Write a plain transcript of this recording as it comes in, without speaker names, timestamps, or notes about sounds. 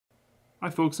Hi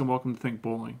folks and welcome to Think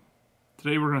Bowling.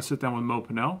 Today we're going to sit down with Mo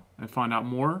Pinel and find out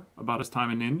more about his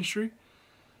time in the industry.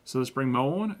 So let's bring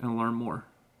Mo on and learn more.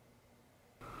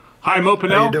 Hi Mo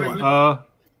Pinel. How you doing?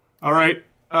 All right.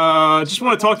 Just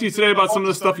want to talk to you today about some of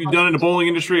the stuff you've done in the bowling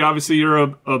industry. Obviously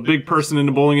you're a big person in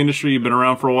the bowling industry. You've been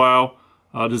around for a while.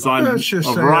 Designed Let's just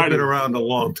a say variety. I've been around a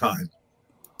long time.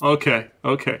 Okay.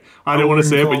 I didn't want to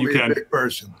say it, but you can. A big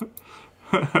person.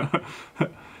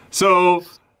 So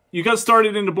you got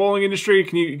started in the bowling industry.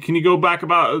 Can you go back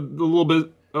about a little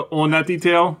bit on that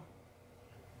detail?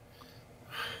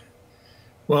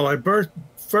 Well, I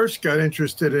first got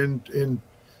interested in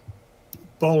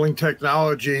bowling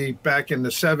technology back in the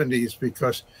 70s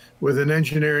because with an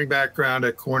engineering background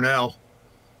at Cornell,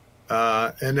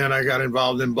 and then I got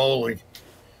involved in bowling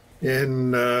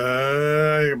in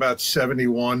about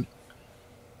 71,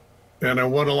 and I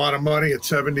won a lot of money at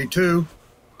 72.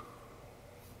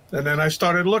 And then I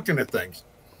started looking at things.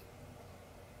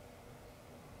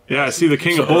 Yeah, I see the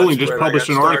King of Bowling just published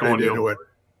an article on you. It.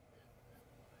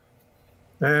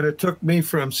 And it took me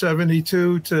from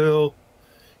 72 till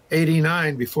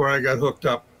 89 before I got hooked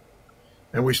up.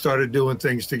 And we started doing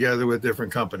things together with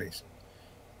different companies.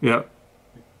 Yeah.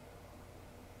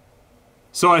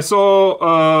 So I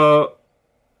saw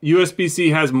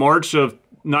USBC has March of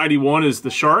 91 as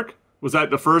the Shark. Was that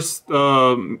the first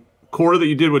core that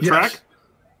you did with track?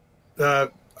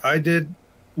 I did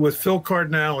with Phil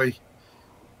Cardinale.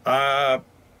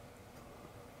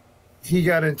 He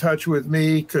got in touch with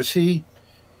me because he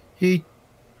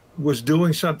was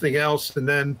doing something else, and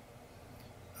then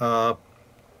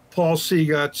Paul C.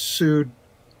 got sued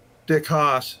Dick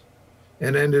Haas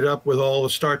and ended up with all the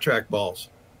Star Trek balls.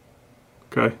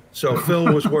 Okay. So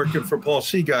Phil was working for Paul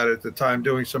Seagott at the time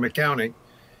doing some accounting,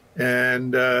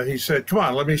 and he said, "Come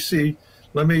on, let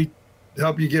me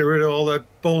help you get rid of all that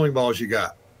bowling balls you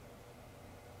got."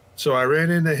 So I ran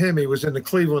into him. He was in the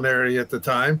Cleveland area at the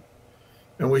time,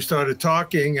 and we started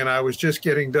talking, and I was just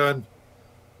getting done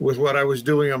with what I was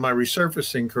doing on my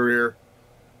resurfacing career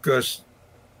because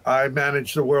I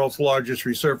managed the world's largest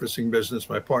resurfacing business.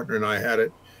 My partner and I had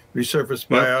it resurfaced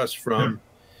by us from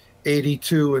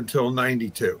 82 until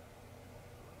 92.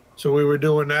 So we were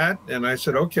doing that, and I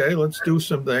said, okay, let's do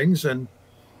some things. And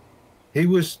he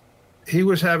was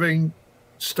having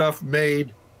stuff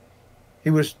made.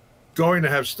 He was going to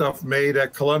have stuff made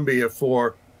at Columbia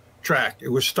for track. It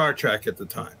was Star Trek at the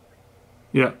time.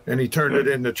 Yeah. And he turned it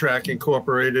into Track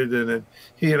Incorporated, and then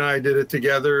he and I did it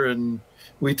together, and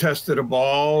we tested a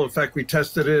ball. In fact, we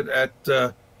tested it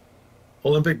at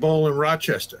Olympic Bowl in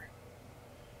Rochester.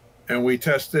 And we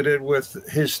tested it with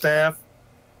his staff,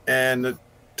 and the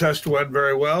test went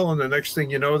very well. And the next thing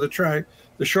you know, the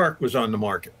Shark was on the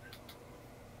market.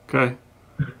 Okay.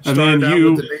 And then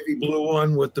you with the navy blue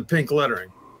one with the pink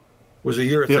lettering was a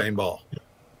urethane ball.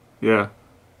 Yeah.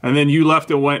 And then you left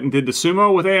and went and did the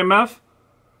Sumo with AMF?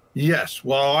 Yes.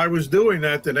 While I was doing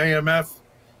that, then AMF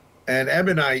and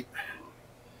Ebonite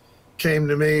came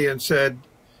to me and said,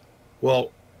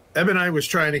 well, Ebonite was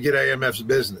trying to get AMF's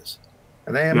business.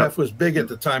 And AMF was big at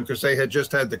the time because they had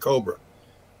just had the Cobra.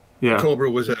 Yeah. The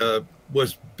Cobra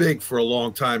was big for a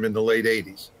long time in the late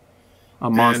 80s. A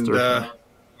monster. And,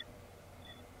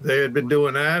 they had been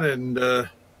doing that, and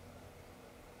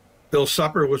Bill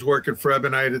Supper was working for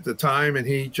Ebonite at the time, and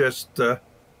he just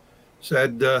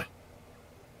said,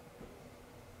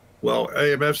 well,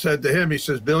 AMF said to him, he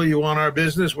says, Bill, you want our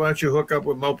business? Why don't you hook up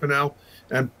with Mo Pinel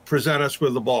and present us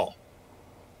with the ball?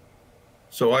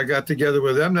 So I got together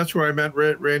with them. That's where I met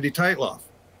Randy Teitloff,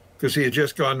 because he had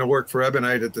just gone to work for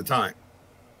Ebonite at the time.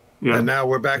 Yeah. And now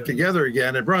we're back together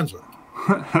again at Brunswick.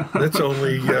 That's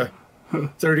only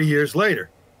 30 years later.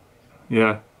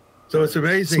 Yeah. So it's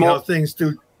amazing how things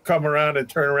do come around and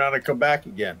turn around and come back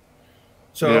again.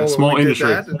 So small we industry.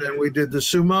 did that, and then we did the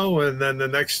Sumo, and then the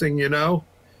next thing you know,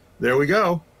 there we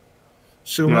go.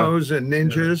 Sumos and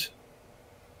Ninjas,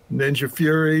 Ninja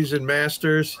Furies and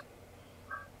Masters.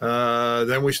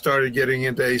 Then we started getting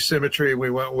into asymmetry. We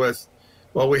went with,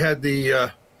 well, we had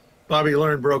the Bobby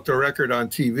Learn broke the record on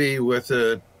TV with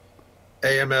the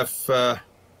AMF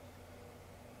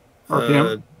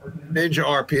RPM? Ninja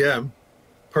RPM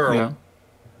Pearl,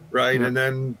 right? And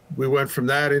then we went from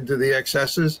that into the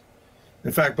XS's.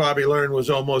 In fact, Bobby Learn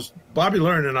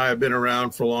and I have been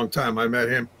around for a long time. I met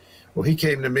him. Well, he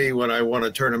came to me when I won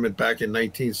a tournament back in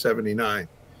 1979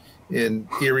 in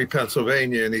Erie,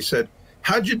 Pennsylvania, and he said,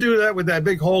 how'd you do that with that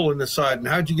big hole in the side? And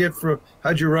how'd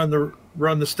you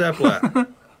run the step lap?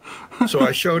 So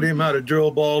I showed him how to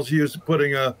drill balls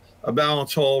putting a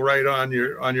balance hole right on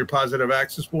your positive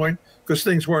axis point, because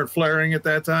things weren't flaring at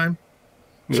that time.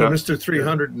 So Mr.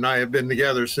 300 and I have been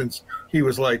together since he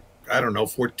was like, I don't know,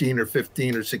 14 or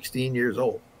 15 or 16 years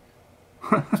old.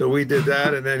 So we did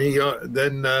that, and then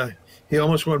he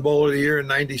almost won Bowler of the Year in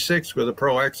 '96 with a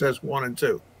Pro XS 1 and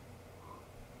 2.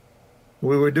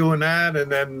 We were doing that,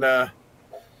 and then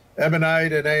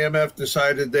Ebonite and AMF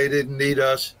decided they didn't need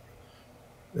us,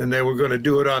 and they were going to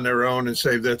do it on their own and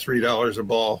save their $3 a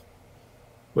ball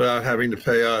without having to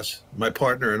pay us. My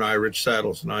partner and I, Rich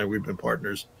Saddles and I, we've been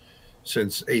partners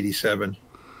since '87.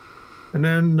 And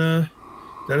then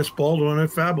Dennis Baldwin at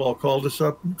Faball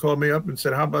called me up and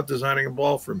said, how about designing a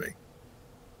ball for me?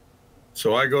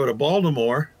 So I go to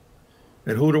Baltimore,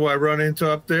 and who do I run into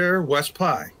up there? Wes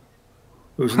Pye,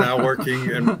 who's now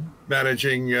working and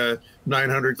managing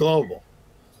 900 Global.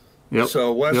 Yep.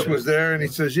 So Wes was there, and he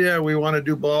says, yeah, we want to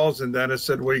do balls. And Dennis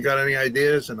said, well, you got any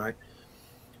ideas? And I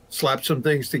slapped some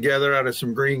things together out of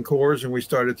some green cores, and we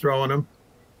started throwing them.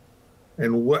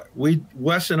 And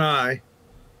Wes and I,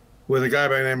 with a guy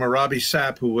by the name of Robbie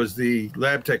Sapp, who was the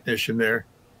lab technician there,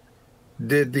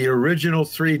 did the original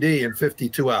 3D in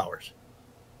 52 hours.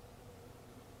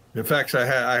 In fact,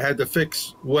 I had to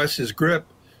fix Wes's grip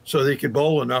so that he could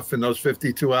bowl enough in those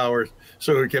 52 hours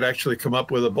so he could actually come up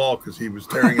with a ball, because he was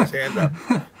tearing his hand up.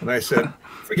 And I said,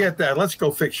 forget that. Let's go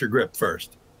fix your grip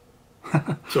first.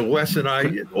 So Wes and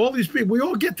I, all these people, we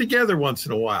all get together once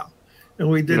in a while. And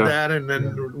we did that, and then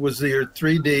it was the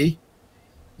 3D.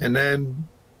 And then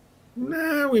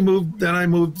we moved. Then I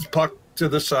moved the puck to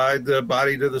the side, the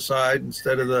body to the side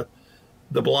instead of the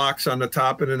blocks on the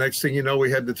top. And the next thing you know, we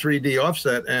had the 3D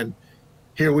offset, and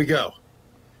here we go.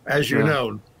 As you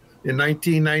know, in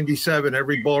 1997,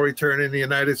 every ball return in the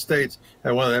United States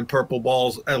had one of them purple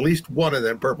balls, at least one of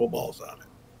them purple balls on it.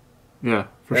 Yeah,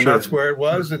 for and sure. That's where it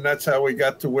was, and that's how we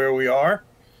got to where we are.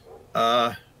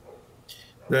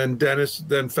 Then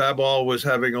Faball was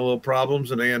having a little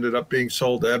problems, and they ended up being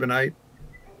sold to Ebonite.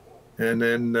 And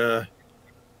then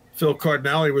Phil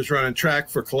Cardinale was running track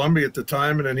for Columbia at the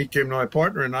time, and then he came to my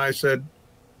partner, and I said,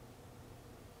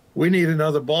 we need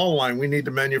another ball line. We need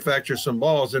to manufacture some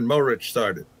balls, and MoRich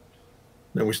started.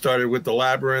 Then we started with the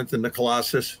Labyrinth and the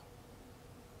Colossus,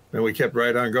 and we kept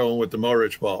right on going with the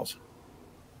MoRich balls.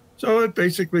 So it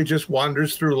basically just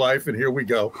wanders through life, and here we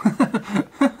go.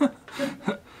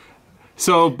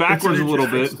 So backwards a little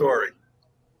bit. Story.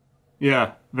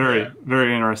 Yeah, very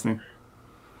interesting.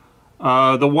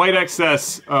 The white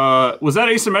XS, was that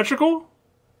asymmetrical?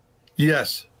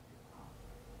 Yes.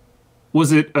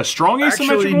 Was it a strong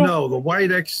asymmetrical? Actually, no. The white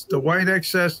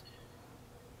XS,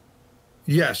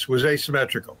 yes, was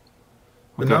asymmetrical.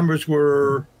 The numbers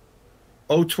were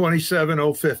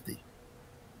 027, 050.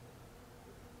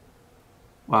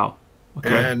 Wow.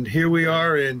 Okay. And here we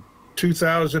are in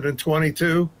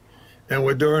 2022, and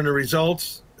we're doing the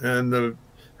results, and the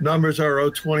numbers are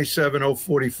 027,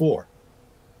 044.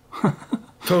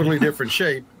 Totally different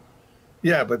shape.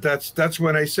 Yeah, but that's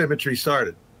when asymmetry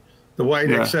started. The white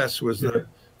XS was the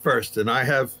first, and I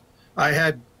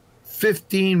had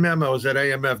 15 memos at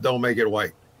AMF, don't make it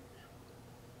white.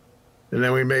 And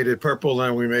then we made it purple,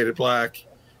 then we made it black,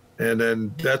 and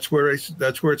then that's where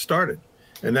it started.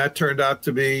 And that turned out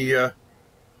to be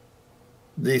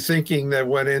the thinking that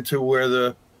went into where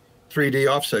the 3D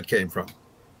offset came from.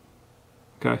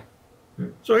 Okay.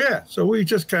 So yeah, so we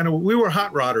just we were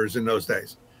hot rodders in those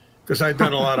days, because I'd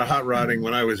done a lot of hot rodding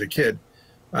when I was a kid.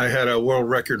 I had a world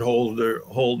record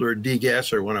holder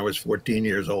degasser when I was 14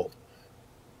 years old.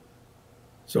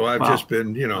 So I've just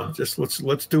been, just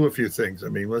let's do a few things. I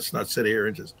mean, let's not sit here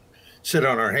and just sit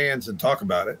on our hands and talk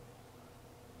about it.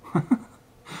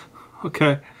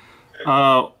 Okay.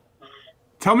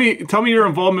 Tell me your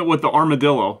involvement with the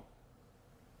armadillo.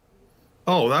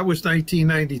 Oh, that was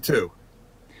 1992.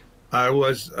 I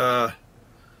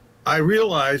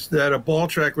realized that a ball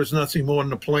track was nothing more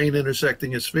than a plane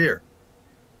intersecting a sphere.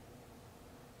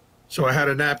 So I had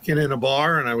a napkin in a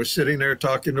bar, and I was sitting there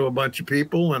talking to a bunch of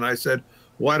people, and I said,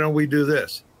 why don't we do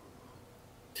this?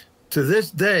 To this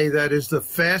day, that is the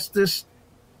fastest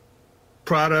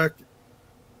product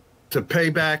to pay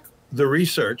back the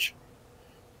research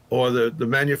or the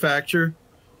manufacturer,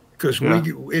 because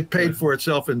it paid for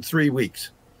itself in 3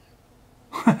 weeks.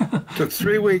 Took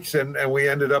 3 weeks, and we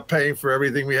ended up paying for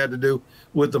everything we had to do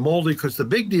with the molding, because the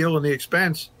big deal and the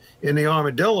expense in the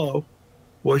armadillo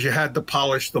was you had to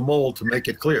polish the mold to make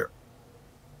it clear.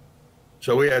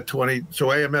 So we had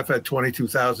AMF had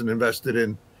 22,000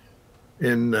 invested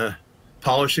in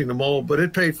polishing the mold, but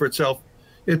it paid for itself.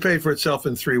 It paid for itself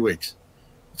in 3 weeks.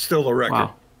 It's still a record.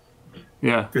 Wow.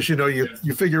 Yeah. Because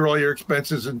you figure all your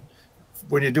expenses, and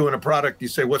when you're doing a product, you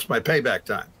say, what's my payback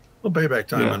time? Well, payback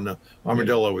time on the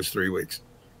armadillo was 3 weeks.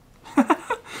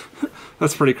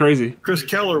 That's pretty crazy. Chris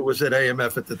Keller was at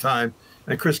AMF at the time,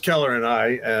 And Chris Keller and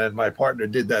I and my partner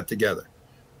did that together.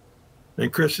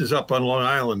 And Chris is up on Long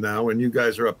Island now, and you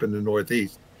guys are up in the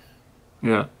Northeast.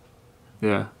 Yeah.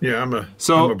 Yeah. Yeah, I'm a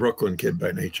Brooklyn kid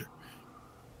by nature.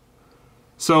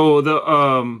 So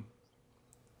the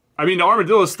I mean, the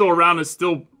armadillo is still around. It's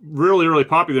still really, really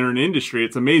popular in the industry.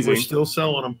 It's amazing. We're still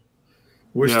selling them.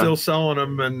 We're still selling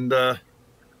them, and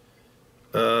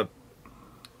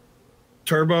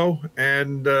Turbo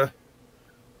and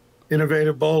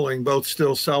Innovative Bowling both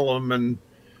still sell them, and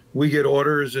we get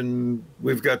orders, and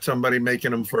we've got somebody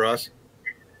making them for us.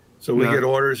 So we get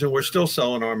orders, and we're still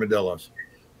selling armadillos.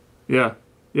 Yeah,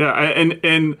 yeah,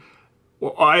 and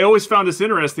I always found this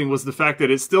interesting was the fact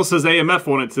that it still says AMF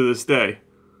on it to this day.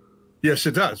 Yes,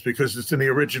 it does, because it's in the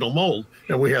original mold,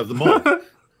 and we have the mold.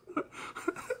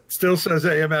 Still says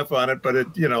AMF on it, but it,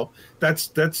 you know, that's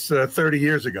 30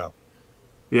 years ago.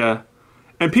 Yeah,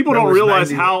 and people don't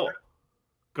realize how.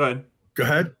 Go ahead. Go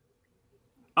ahead.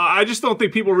 I just don't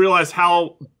think people realize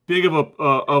how big of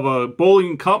a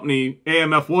bowling company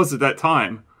AMF was at that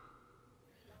time.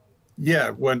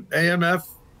 Yeah, when AMF,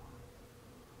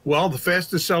 well, the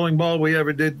fastest selling ball we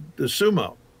ever did, the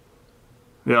Sumo.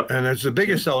 Yeah, and it's the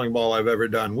biggest selling ball I've ever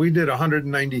done. We did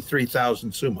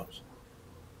 193,000 Sumos.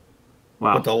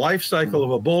 Wow. But the life cycle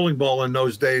of a bowling ball in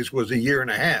those days was a year and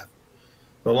a half.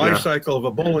 The life cycle of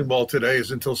a bowling ball today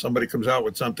is until somebody comes out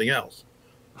with something else.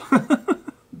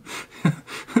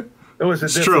 It was a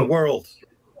different world.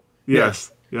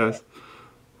 Yes, yes.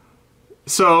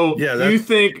 So yeah, do you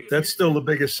think that's still the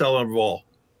biggest seller of all?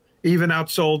 Even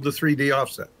outsold the 3D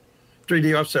offset.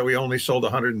 3D offset, we only sold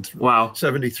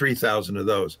 173,000 of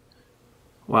those.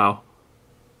 Wow.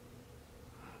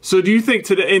 So do you think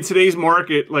in today's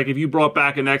market, like if you brought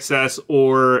back an XS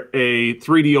or a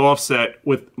 3D offset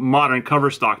with modern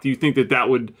cover stock, do you think that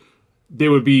they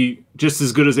would be just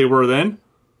as good as they were then?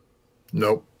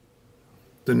 Nope.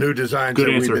 The new designs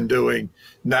we've been doing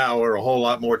now are a whole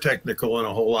lot more technical and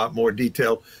a whole lot more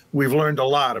detailed. We've learned a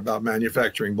lot about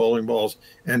manufacturing bowling balls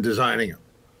and designing them.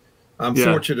 I'm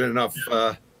fortunate enough.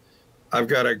 I've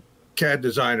got a CAD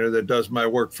designer that does my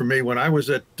work for me. When I was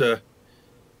at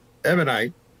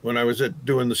Ebonite, when I was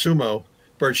doing the Sumo,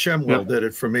 Bert Shemwell did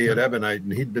it for me at Ebonite,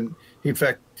 and in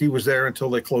fact, he was there until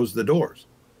they closed the doors.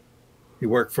 He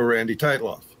worked for Randy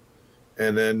Teitloff.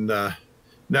 And then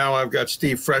now I've got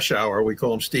Steve Freshour. We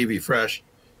call him Stevie Fresh.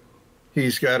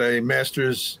 He's got a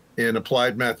master's in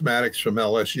applied mathematics from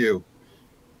LSU.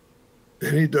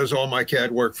 And he does all my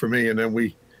CAD work for me. And then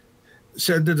we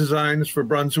send the designs for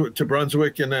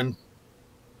Brunswick, and then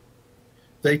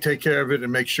they take care of it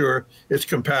and make sure it's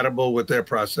compatible with their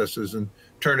processes and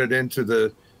turn it into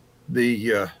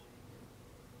the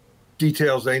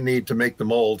details they need to make the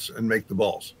molds and make the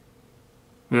balls.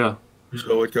 Yeah.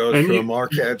 So it goes from our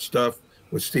CAD stuff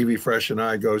with Stevie Fresh and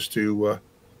I goes to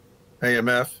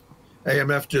AMF.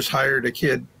 AMF just hired a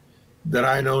kid that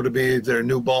I know to be their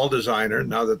new ball designer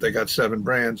now that they got 7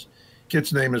 brands.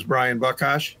 Kid's name is Brian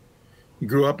Buckhosh. He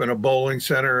grew up in a bowling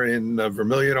center in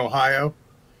Vermilion, Ohio.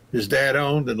 His dad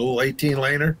owned a little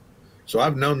 18-laner. So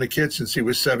I've known the kid since he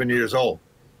was 7 years old.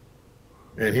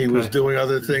 And he was doing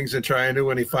other things and trying to,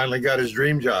 when he finally got his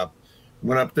dream job.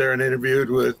 Went up there and interviewed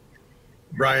with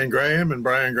Brian Graham, and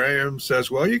Brian Graham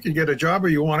says, well, you can get a job or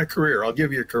you want a career. I'll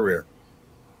give you a career.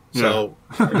 So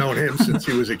I've known him since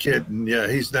he was a kid. And yeah,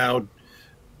 he's now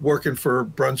working for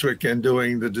Brunswick and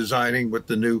doing the designing with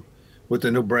the new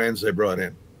brands they brought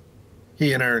in.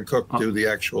 He and Aaron Cook do the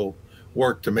actual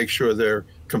work to make sure they're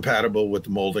compatible with the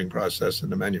molding process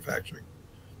and the manufacturing.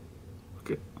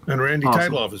 Okay. And Randy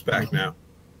Teitloff is back now.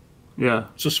 Yeah.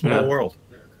 It's a small world.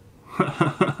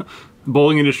 The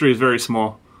bowling industry is very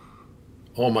small.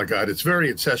 Oh my God, it's very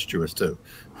incestuous too.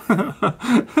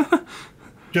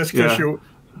 Just because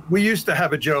we used to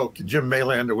have a joke. Jim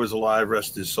Maylander was alive,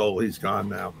 rest his soul. He's gone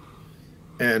now.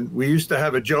 And we used to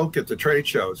have a joke at the trade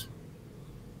shows.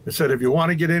 It said, if you want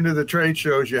to get into the trade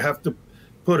shows, you have to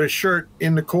put a shirt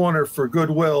in the corner for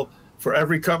goodwill for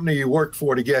every company you worked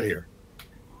for to get here.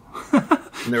 And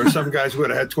there were some guys who would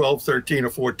have had 12, 13, or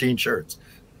 14 shirts.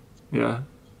 Yeah.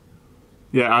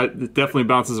 Yeah, it definitely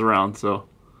bounces around, so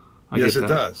I yes, get it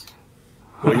that. does.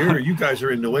 Well, you guys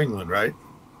are in New England, right?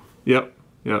 Yep,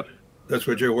 yep. That's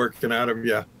what you're working out of,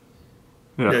 yeah.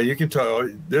 Yeah, you can tell.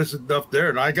 There's enough there.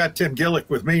 And I got Tim Gillick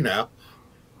with me now.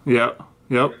 Yep,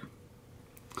 yep.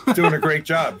 He's doing a great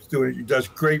job. He does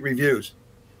great reviews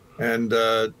and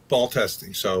ball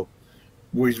testing. So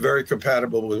he's very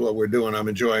compatible with what we're doing. I'm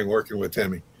enjoying working with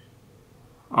Timmy.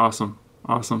 Awesome,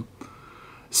 awesome.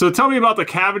 So tell me about the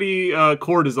cavity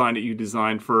core design that you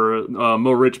designed for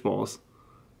MoRich balls.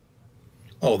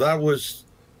 Oh, that was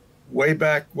way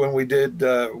back when we did,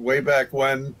 way back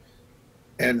when,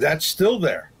 and that's still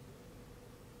there.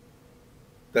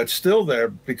 That's still there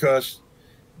because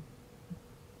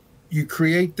you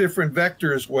create different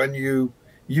vectors when you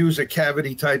use a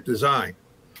cavity type design.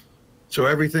 So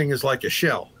everything is like a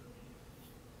shell.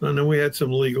 And then we had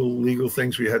some legal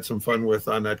things we had some fun with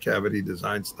on that cavity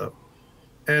design stuff.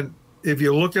 And if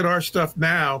you look at our stuff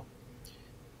now,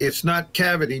 it's not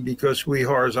cavity because we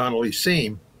horizontally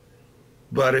seam.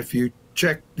 But if you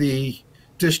check the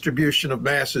distribution of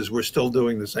masses, we're still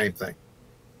doing the same thing.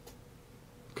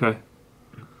 Okay.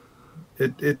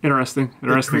 Interesting.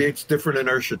 It creates different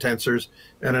inertia tensors.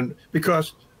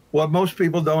 Because what most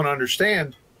people don't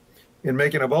understand in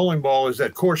making a bowling ball is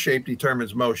that core shape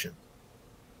determines motion.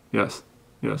 Yes.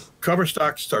 Yes. Cover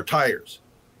stocks are tires.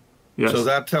 Yes. So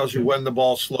that tells you when the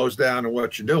ball slows down and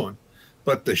what you're doing.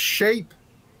 But the shape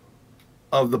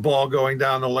of the ball going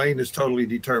down the lane is totally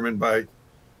determined by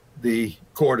the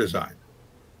core design.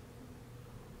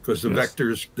 Because the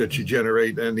vectors that you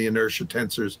generate and the inertia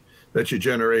tensors that you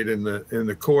generate in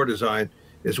the core design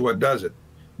is what does it.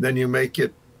 Then you make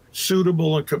it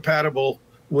suitable and compatible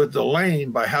with the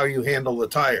lane by how you handle the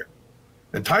tire.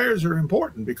 And tires are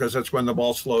important because that's when the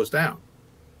ball slows down.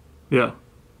 Yeah,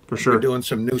 for sure. We're doing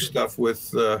some new stuff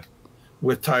with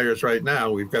tires right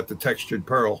now. We've got the textured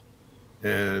pearl,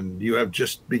 and you have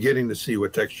just beginning to see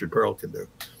what textured pearl can do.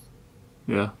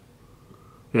 Yeah.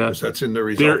 Yeah. Because that's in the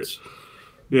results.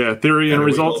 Theory and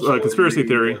results, conspiracy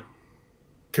theory.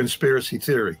 Conspiracy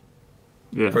theory.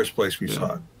 Yeah. First place we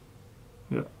saw it.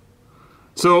 Yeah.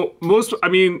 So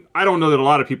I don't know that a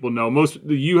lot of people know.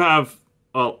 You have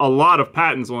a lot of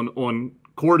patents on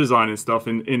core design and stuff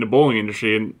in the bowling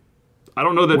industry, and I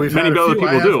don't know that many other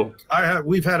people do.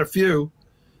 We've had a few,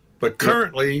 but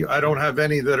currently I don't have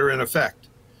any that are in effect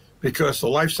because the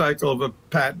life cycle of a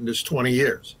patent is 20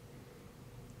 years.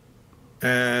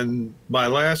 And my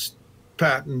last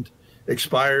patent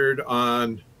expired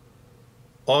on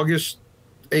August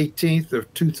 18th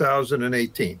of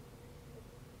 2018.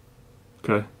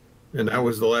 Okay. And that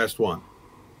was the last one.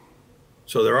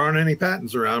 So there aren't any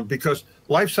patents around because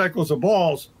life cycles of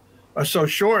balls are so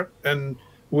short, and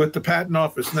with the patent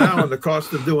office now and the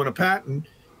cost of doing a patent,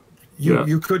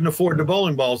 you couldn't afford the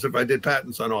bowling balls if I did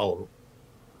patents on all of them.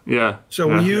 Yeah. So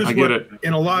we use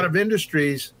in a lot of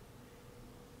industries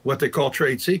what they call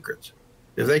trade secrets.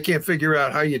 If they can't figure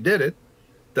out how you did it,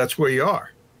 that's where you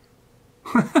are.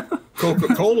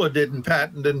 Coca-Cola didn't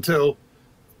patent until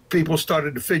people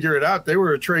started to figure it out. They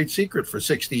were a trade secret for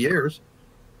 60 years.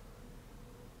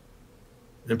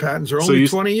 And patents are only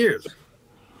 20 years.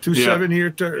 2 7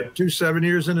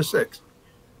 years and a 6.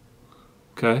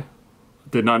 Okay.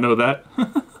 Did not know that.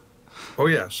 Oh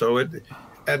yeah. So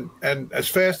and as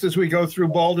fast as we go through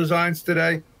ball designs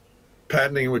today,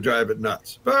 patenting would drive it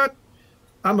nuts. But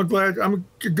I'm a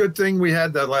good thing we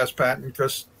had that last patent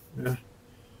because the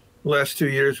last 2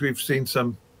 years we've seen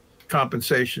some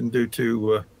compensation due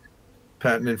to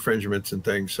patent infringements and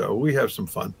things. So we have some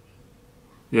fun.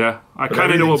 Yeah, I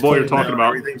kind of know what ball you're talking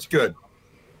about. Everything's good.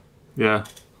 Yeah.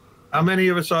 How many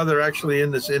of us are there actually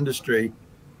in this industry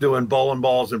doing bowling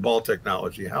balls and ball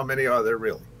technology? How many are there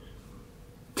really?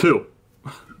 2.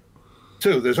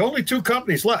 There's only 2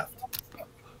 companies left.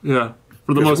 Yeah,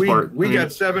 for the most part. We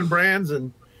got 7 brands,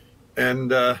 and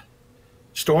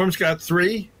Storm's got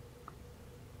 3,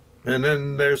 and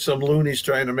then there's some loonies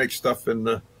trying to make stuff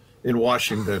in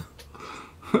Washington.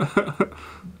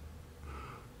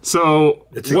 So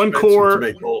one core.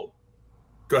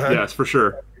 Go ahead. Yes, for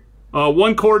sure.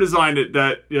 One core design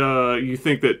that you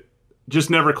think that just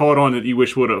never caught on that you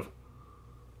wish would have.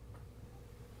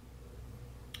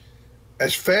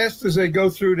 As fast as they go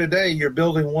through today, you're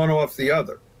building one off the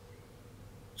other.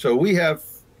 So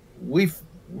we've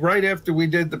right after we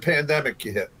did the pandemic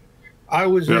hit, I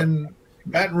was in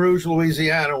Baton Rouge,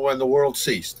 Louisiana when the world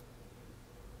ceased.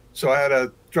 So I had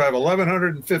to drive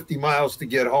 1,150 miles to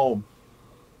get home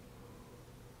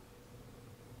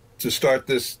to start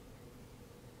this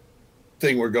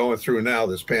thing we're going through now,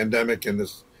 this pandemic and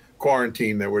this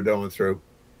quarantine that we're going through.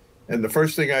 And the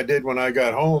first thing I did when I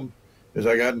got home is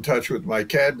I got in touch with my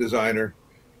CAD designer,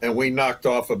 and we knocked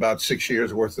off about 6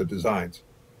 years worth of designs.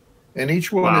 And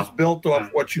each one is built off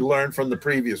what you learned from the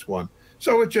previous one.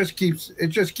 So it just keeps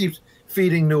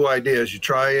feeding new ideas. You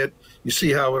try it, you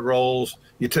see how it rolls,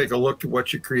 you take a look at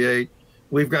what you create.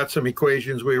 We've got some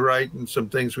equations we write and some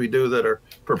things we do that are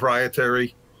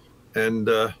proprietary, and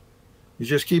you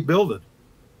just keep building.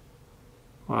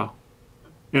 Wow.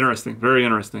 Interesting. Very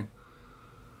interesting.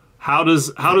 How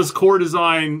does core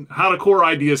design, how do core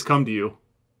ideas come to you?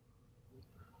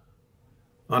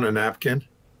 On a napkin.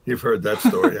 You've heard that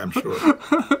story, I'm sure.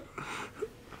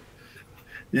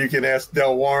 You can ask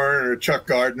Del Warren or Chuck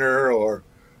Gardner or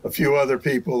a few other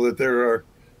people that there are,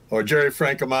 or Jerry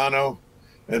Francomano,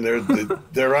 and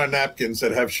they're on napkins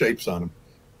that have shapes on them.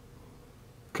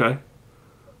 Okay.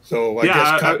 So I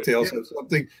guess cocktails have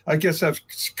something. I guess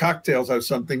cocktails have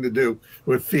something to do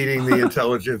with feeding the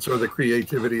intelligence or the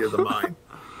creativity of the mind.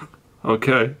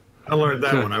 Okay. I learned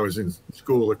that when I was in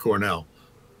school at Cornell.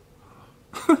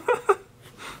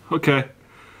 Okay.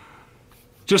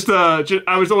 Just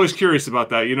I was always curious about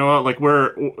that. You know, like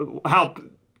how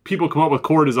people come up with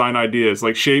core design ideas,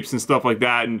 like shapes and stuff like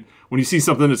that, and when you see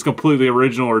something that's completely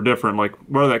original or different, like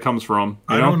where that comes from.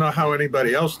 I don't know how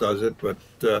anybody else does it, but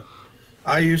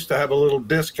I used to have a little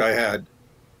disc I had,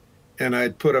 and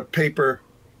I'd put a paper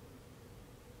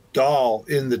doll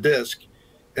in the disc,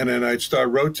 and then I'd start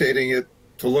rotating it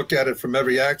to look at it from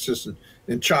every axis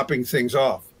and chopping things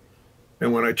off.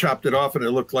 And when I chopped it off and it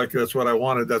looked like that's what I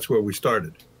wanted, that's where we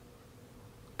started.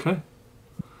 Okay.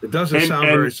 It doesn't sound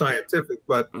very scientific,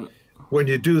 but when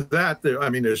you do that,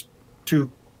 there's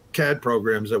 2 CAD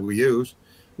programs that we use.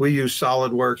 We use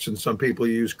SolidWorks, and some people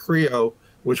use Creo,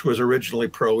 which was originally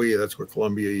Pro E. That's what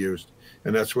Columbia used,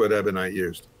 and that's what Ebonite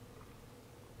used.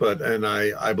 And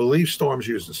I believe Storms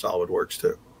uses SolidWorks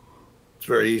too. It's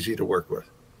very easy to work with.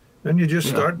 And you just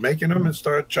start making them and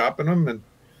start chopping them and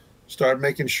start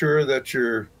making sure that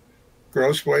your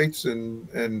gross weights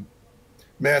and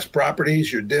mass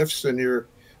properties, your diffs and your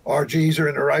RGs are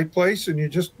in the right place, and you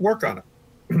just work on it.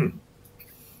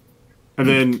 And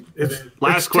then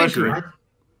last question. Tinkering.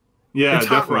 Yeah, it's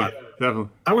definitely. Definitely.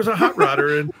 I was a hot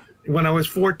rodder when I was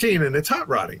 14, and it's hot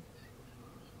rodding.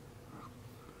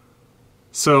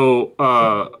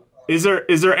 So, is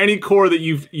there any core that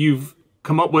you've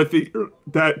come up with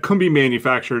that couldn't be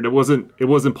manufactured? It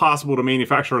wasn't possible to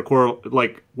manufacture a core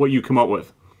like what you come up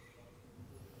with.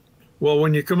 Well,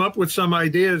 when you come up with some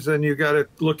ideas, then you got to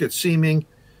look at seaming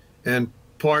and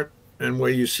part and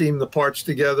where you seam the parts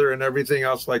together and everything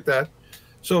else like that.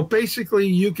 So basically,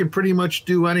 you can pretty much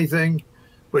do anything,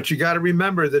 but you got to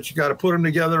remember that you got to put them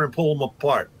together and pull them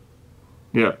apart.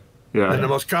 Yeah, yeah. And the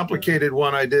most complicated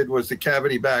one I did was the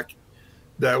cavity back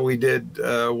that we did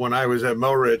when I was at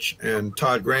MoRich, and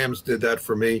Todd Grams did that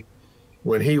for me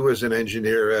when he was an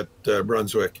engineer at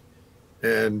Brunswick.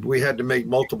 And we had to make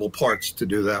multiple parts to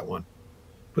do that one.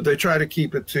 But they try to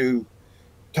keep it to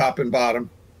top and bottom.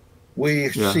 We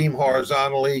seam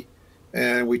horizontally,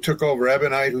 and we took over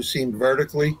Ebonite, who seamed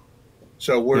vertically.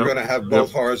 So we're going to have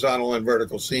both horizontal and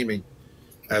vertical seaming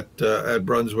at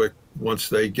Brunswick once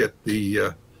they get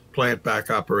the plant back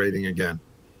operating again,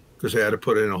 because they had to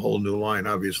put in a whole new line,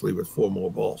 obviously, with 4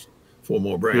 more balls, 4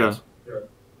 more brands.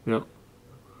 Yeah.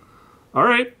 All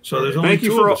right. So there's only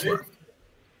 2 of us left.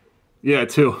 Yeah,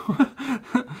 2.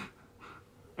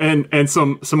 and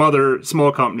some other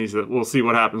small companies that we'll see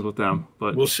what happens with them.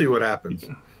 But we'll see what happens.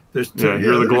 There's 2.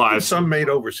 You're the Goliaths. Some made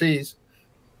overseas.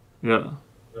 Yeah.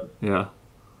 Yeah,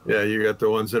 you got the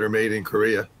ones that are made in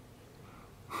Korea.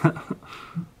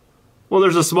 Well,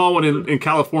 there's a small one in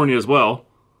California as well.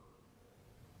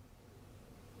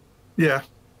 Yeah.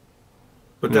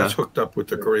 But that's hooked up with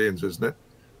the Koreans, isn't it?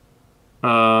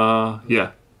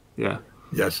 Yeah.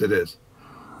 Yes, it is.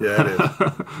 Yeah,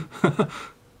 it is.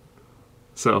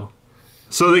 So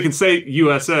they can say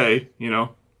USA, you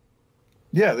know.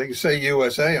 Yeah, they can say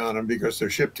USA on them because they're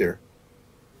shipped here.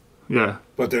 Yeah.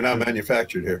 But they're not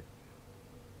manufactured here.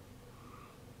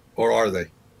 Or are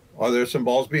they? Are there some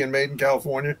balls being made in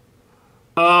California?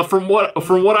 From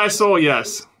what I saw,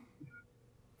 yes.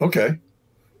 Okay.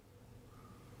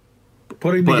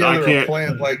 Putting together a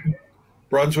plant like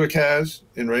Brunswick has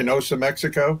in Reynosa,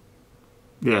 Mexico.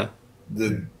 Yeah.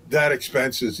 That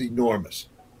expense is enormous.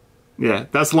 Yeah,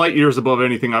 that's light years above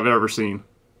anything I've ever seen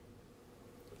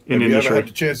in industry. Have you ever had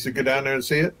the chance to go down there and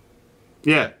see it?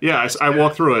 Yeah. I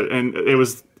walked through it, and it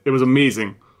was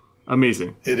amazing.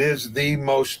 Amazing. It is the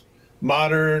most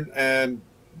modern and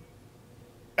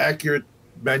accurate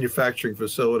manufacturing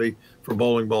facility for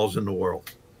bowling balls in the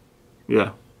world.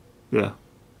 Yeah.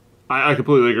 I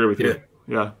completely agree with you.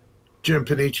 Yeah. Jim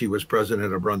Panici was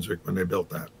president of Brunswick when they built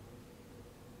that.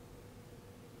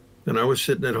 And I was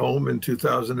sitting at home in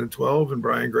 2012, and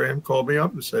Brian Graham called me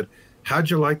up and said, "How'd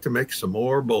you like to make some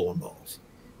more bowling balls?"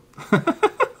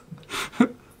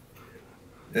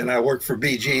 And I worked for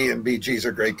BG, and BG's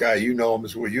a great guy. You know him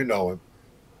as well. You know him.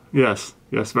 Yes,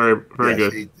 very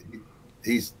good.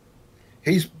 He's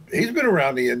been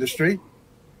around the industry.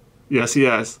 Yes, he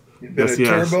has. He's been at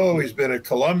Turbo. He's been at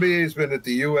Columbia. He's been at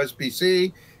the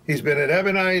USBC. He's been at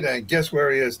Ebonite, and guess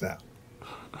where he is now?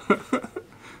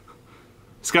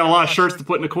 He's got a lot of shirts to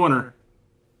put in the corner.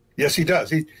 Yes, he does.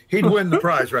 He'd win the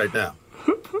prize right now.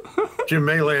 Jim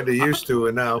Maylander used to,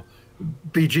 and now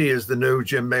BG is the new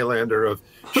Jim Maylander of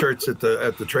shirts at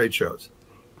the trade shows.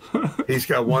 He's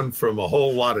got one from a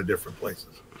whole lot of different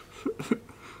places.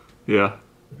 Yeah.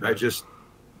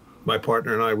 My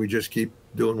partner and I, we just keep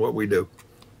doing what we do.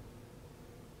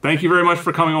 Thank you very much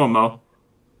for coming on, Mo.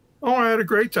 Oh, I had a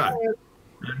great time.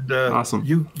 And awesome.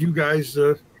 You guys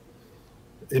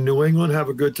in New England have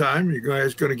a good time. You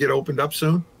guys going to get opened up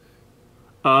soon?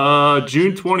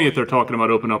 June 20th, they're talking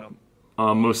about opening up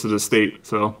most of the state.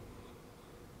 So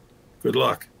good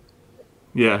luck.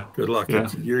 Yeah. Good luck. Yeah.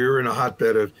 You're in a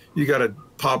hotbed of, you got a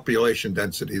population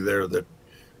density there that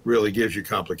really gives you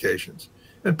complications.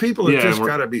 And people have just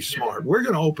got to be smart. We're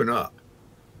going to open up,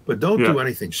 but don't do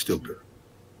anything stupid.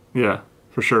 Yeah,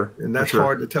 for sure. And that's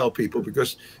hard to tell people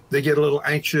because they get a little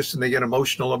anxious and they get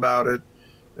emotional about it.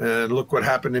 And look what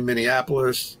happened in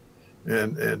Minneapolis.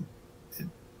 And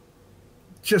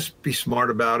just be smart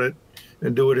about it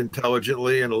and do it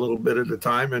intelligently and a little bit at a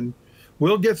time. And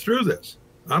we'll get through this.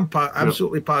 I'm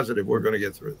absolutely positive we're going to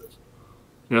get through this.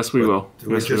 Yes, we will.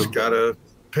 We just got to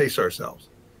pace ourselves.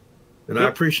 And I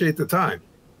appreciate the time.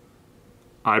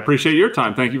 I appreciate your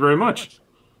time. Thank you very much.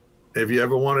 If you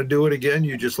ever want to do it again,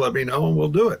 you just let me know and we'll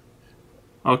do it.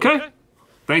 Okay.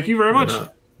 Thank you very much.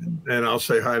 And I'll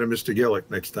say hi to Mr. Gillick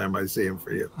next time I see him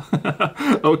for you.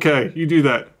 Okay. You do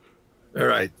that. All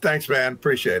right. Thanks, man.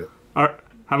 Appreciate it. All right.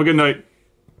 Have a good night.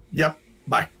 Yep.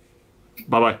 Bye.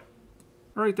 Bye-bye.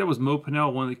 All right. That was Mo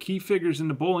Pinel, one of the key figures in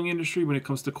the bowling industry when it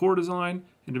comes to core design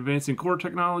and advancing core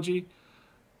technology.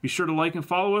 Be sure to like and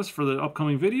follow us for the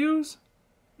upcoming videos,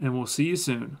 and we'll see you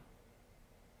soon.